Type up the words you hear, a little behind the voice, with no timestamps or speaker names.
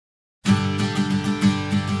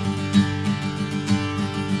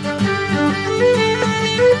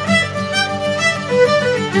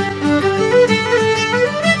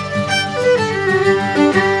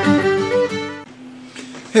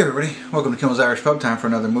Hey everybody, welcome to Kimmel's Irish Pub. Time for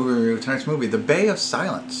another movie review. Tonight's movie, The Bay of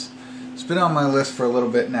Silence. It's been on my list for a little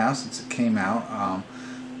bit now since it came out.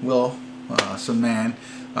 Will, some man,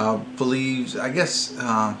 believes, I guess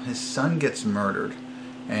his son gets murdered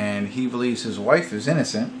and he believes his wife is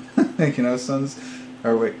innocent. Believes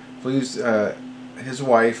his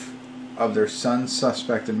wife of their son's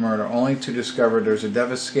suspected murder, only to discover there's a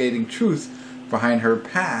devastating truth behind her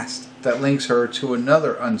past that links her to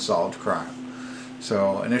another unsolved crime.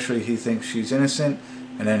 So initially he thinks she's innocent,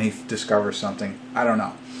 and then he discovers something. I don't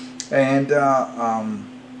know. And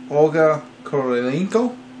Olga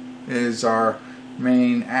Kurylenko is our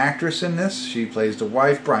main actress in this. She plays the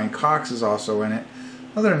wife. Brian Cox is also in it.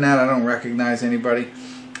 Other than that, I don't recognize anybody.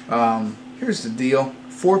 Here's the deal.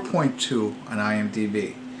 4.2 on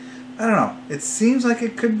IMDb. I don't know. It seems like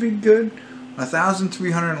it could be good.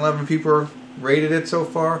 1,311 people rated it so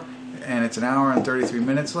far, and it's an hour and 33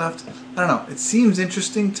 minutes left. I don't know. It seems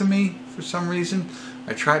interesting to me for some reason.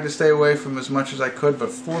 I tried to stay away from as much as I could, but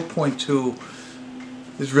 4.2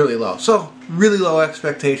 is really low. So, really low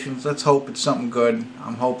expectations. Let's hope it's something good.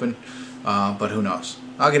 I'm hoping, but who knows.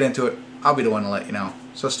 I'll get into it. I'll be the one to let you know.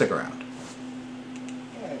 So stick around.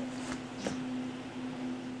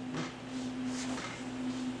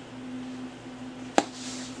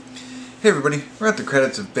 Hey everybody, we're at the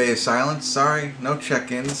credits of Bay of Silence. Sorry, no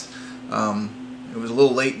check-ins. It was a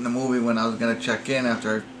little late in the movie when I was going to check in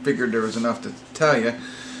after I figured there was enough to tell you,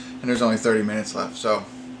 and there's only 30 minutes left, so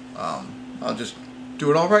I'll just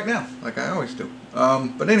do it all right now, like I always do.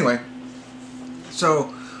 But anyway,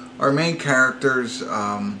 so our main characters,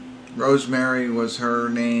 Rosemary was her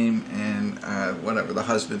name, and whatever, the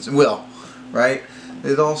husband's, Will, right?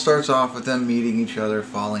 It all starts off with them meeting each other,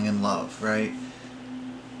 falling in love, right?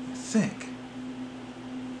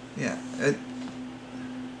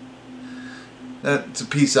 That's a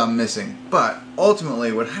piece I'm missing. But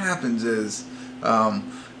ultimately what happens is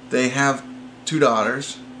they have two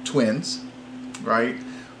daughters, twins, right?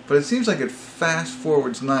 But it seems like it fast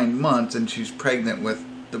forwards 9 months and she's pregnant with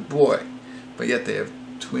the boy, but yet they have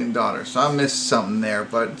twin daughters. So I missed something there,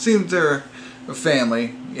 but it seems they're a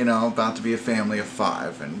family, about to be a family of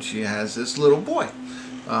 5, and she has this little boy.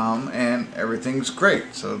 And everything's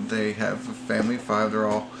great. So they have a family of 5. They're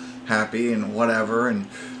all happy and whatever. And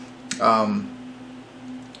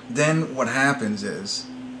then what happens is,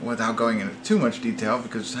 without going into too much detail,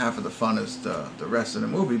 because half of the fun is the rest of the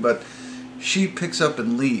movie, but she picks up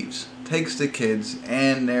and leaves, takes the kids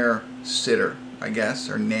and their sitter, I guess,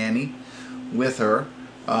 or nanny, with her,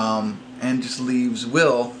 and just leaves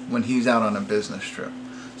Will when he's out on a business trip.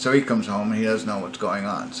 So he comes home and he doesn't know what's going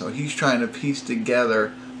on. So he's trying to piece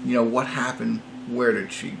together, what happened, where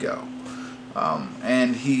did she go?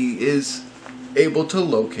 And he is able to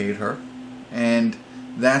locate her, and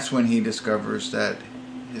that's when he discovers that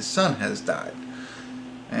his son has died.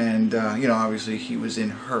 And, obviously he was in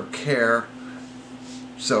her care,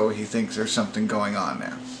 so he thinks there's something going on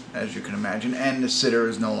there, as you can imagine. And the sitter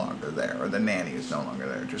is no longer there, or the nanny is no longer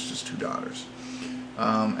there, just his 2 daughters.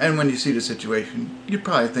 And when you see the situation, you'd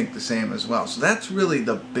probably think the same as well. So that's really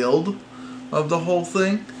the build of the whole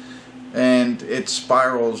thing, and it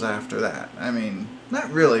spirals after that. I mean,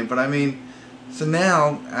 not really, but I mean, so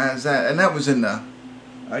now, as that, and that was in the,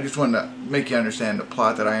 I just wanted to make you understand the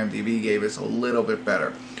plot that IMDb gave us a little bit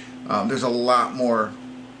better. There's a lot more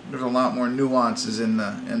nuances in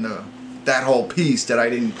that whole piece that I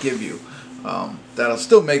didn't give you. That'll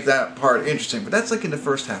still make that part interesting, but that's like in the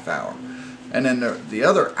first half hour. And then the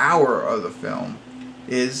other hour of the film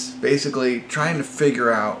is basically trying to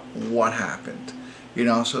figure out what happened.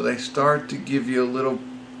 So they start to give you little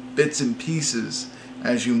bits and pieces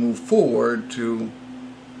as you move forward to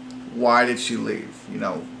why did she leave?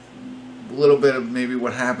 A little bit of maybe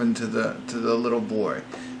what happened to the little boy.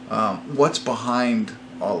 What's behind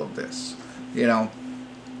all of this?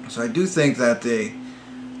 So I do think that the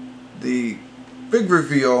big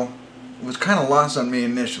reveal was kind of lost on me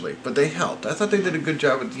initially, but they helped. I thought they did a good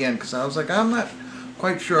job at the end, because I was like, I'm not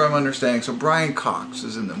quite sure I'm understanding. So Brian Cox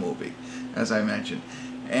is in the movie, as I mentioned,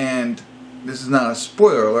 and this is not a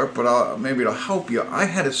spoiler alert, but maybe it'll help you. I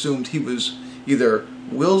had assumed he was either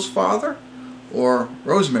Will's father or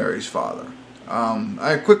Rosemary's father.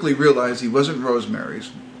 I quickly realized he wasn't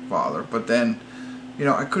Rosemary's father, but then,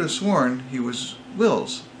 I could have sworn he was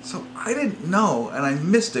Will's. So I didn't know, and I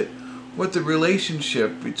missed it, what the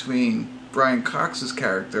relationship between Brian Cox's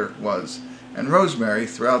character was and Rosemary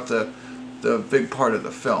throughout the big part of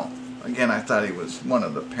the film. Again, I thought he was one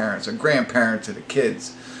of the parents, a grandparent to the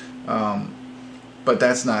kids, but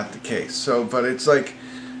that's not the case. So, but it's like,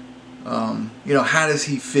 how does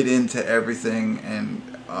he fit into everything, and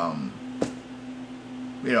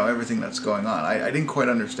everything that's going on. I didn't quite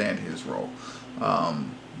understand his role.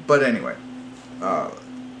 But anyway,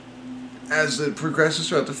 as it progresses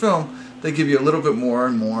throughout the film, they give you a little bit more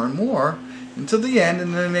and more and more until the end,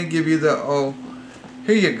 and then they give you the, oh,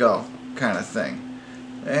 here you go kind of thing.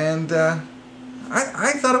 And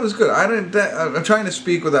I thought it was good. I'm trying to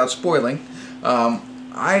speak without spoiling.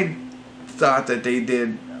 I thought that they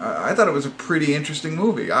did. I thought it was a pretty interesting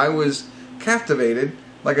movie. I was captivated,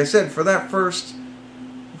 like I said, for the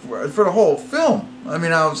whole film. I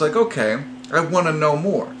mean, I was like, okay, I want to know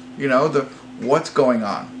more. What's going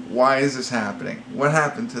on? Why is this happening? What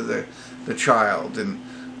happened to the child? And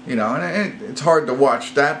it's hard to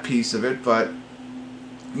watch that piece of it, but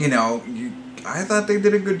I thought they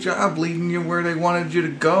did a good job leading you where they wanted you to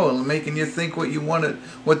go and making you think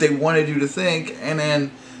what they wanted you to think, and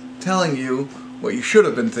then telling you what you should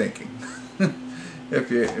have been thinking.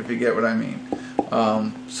 if you get what I mean.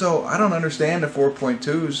 So I don't understand the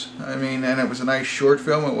 4.2s. I mean, and it was a nice short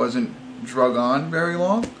film. It wasn't drug on very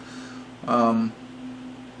long.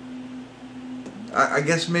 I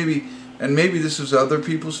guess maybe this was other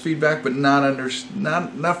people's feedback, but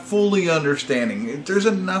not fully understanding. There's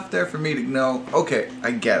enough there for me to know, okay,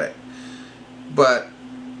 I get it. But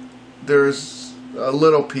there's a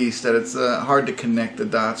little piece that it's hard to connect the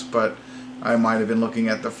dots, but I might have been looking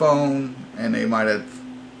at the phone, and they might have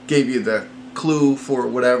gave you the clue for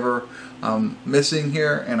whatever I'm missing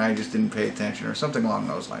here, and I just didn't pay attention, or something along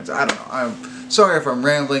those lines. I don't know. I'm sorry if I'm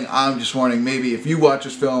rambling. I'm just warning, maybe if you watch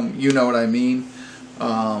this film, you know what I mean.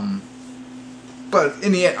 But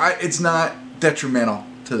in the end, it's not detrimental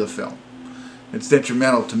to the film. It's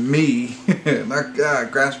detrimental to me, not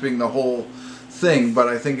grasping the whole thing, but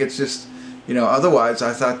I think it's just, otherwise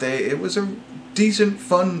I thought it was a decent,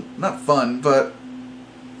 not fun, but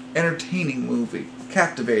entertaining movie.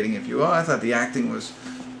 Captivating, if you will. I thought the acting was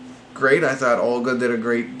great. I thought Olga did a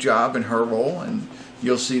great job in her role, and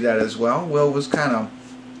you'll see that as well. Will was kind of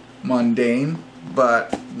mundane,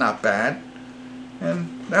 but not bad.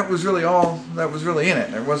 And that was really all that was really in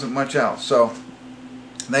it. There wasn't much else. So,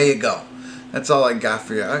 there you go. That's all I got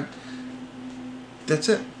for you. That's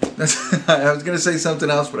it. I was going to say something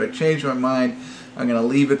else, but I changed my mind. I'm going to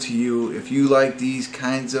leave it to you. If you like these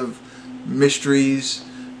kinds of mysteries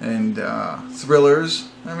and thrillers,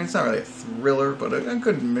 I mean, it's not really a thriller, but a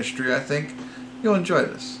good mystery, I think, you'll enjoy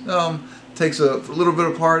this. Takes a little bit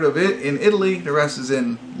of part of it in Italy. The rest is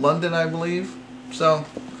in London, I believe. So,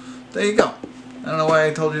 there you go. I don't know why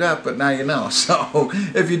I told you that, but now you know. So,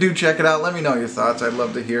 if you do check it out, let me know your thoughts. I'd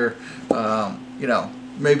love to hear,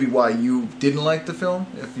 maybe why you didn't like the film,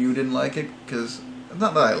 if you didn't like it, because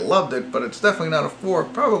not that I loved it, but it's definitely not a 4,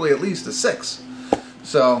 probably at least a 6.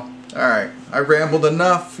 So, alright, I rambled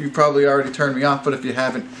enough. You probably already turned me off, but if you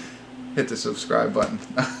haven't, hit the subscribe button.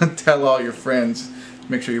 Tell all your friends.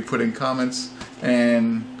 Make sure you put in comments,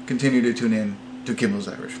 and continue to tune in to Kimmel's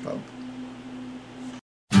Irish Pub.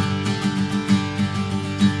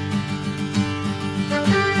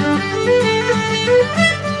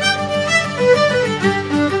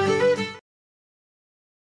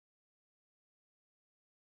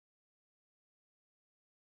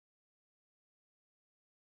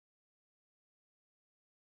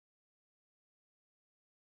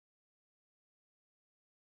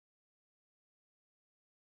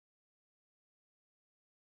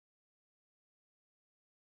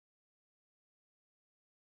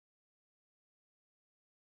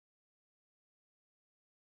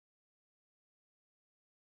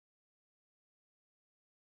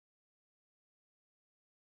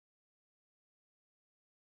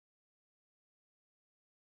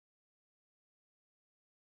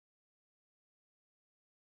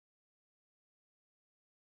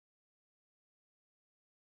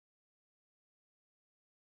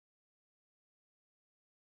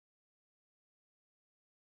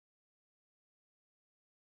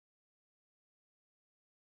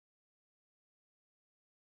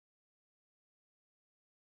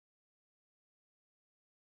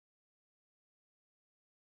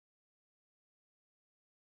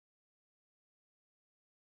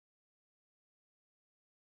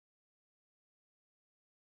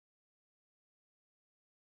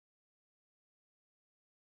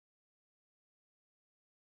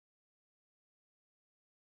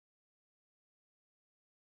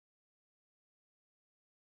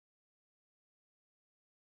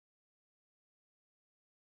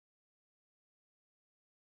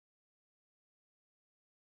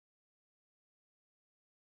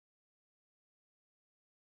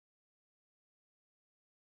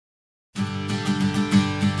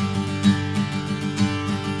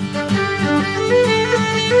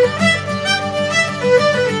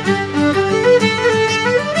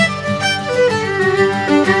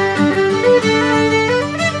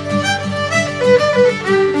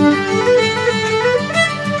 Bye.